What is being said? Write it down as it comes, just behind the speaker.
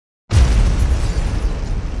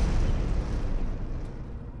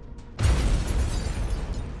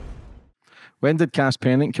When did Cass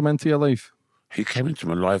Pennant come into your life? He came into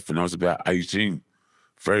my life when I was about 18.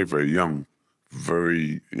 Very, very young.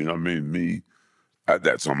 Very, you know what I mean? Me, at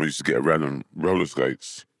that time, I used to get around on roller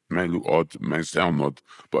skates. May look odd, may sound odd,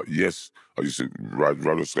 but yes, I used to ride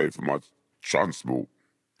roller skate for my transport.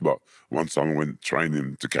 But one time I went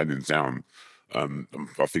training to Canning Town. I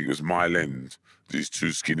think it was Mile End. These two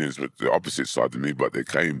skinnies were the opposite side of me, but they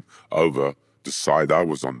came over the side I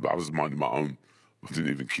was on. But I was minding my own. I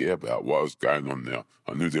didn't even care about what was going on there.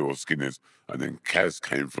 I knew they were skinnies. And then Kaz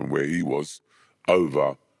came from where he was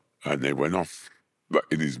over, and they went off. But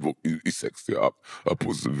in his book, he sexed it up. I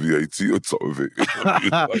put some VAT on top of it.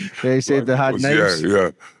 Yeah, he said they had knives.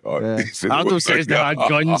 Yeah. He said Adolf says they had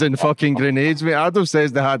guns and fucking grenades, mate. Adolf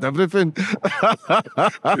says they had everything. You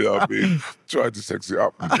know what I mean? Tried to sex it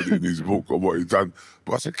up and put it in his book or what he done.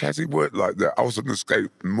 But I said, Kaz, it worked like that. I was on the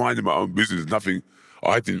skate, minding my own business, nothing.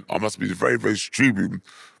 I must be very, very stupid.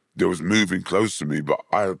 There was moving close to me, but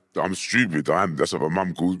I'm stupid. That's what my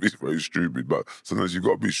mum calls me, very stupid. But sometimes you've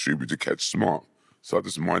got to be stupid to catch smart. So I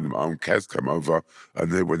just minded my own. Kaz came over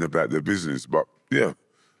and they went about their business. But yeah,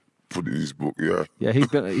 put it in his book, yeah. Yeah,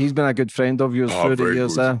 he's been a good friend of yours through the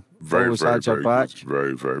years there. Very, very, very back. good.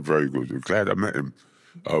 Very, very, very good. I'm glad I met him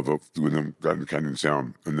over when I'm going to Canning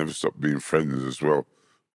Town and never stopped being friends as well.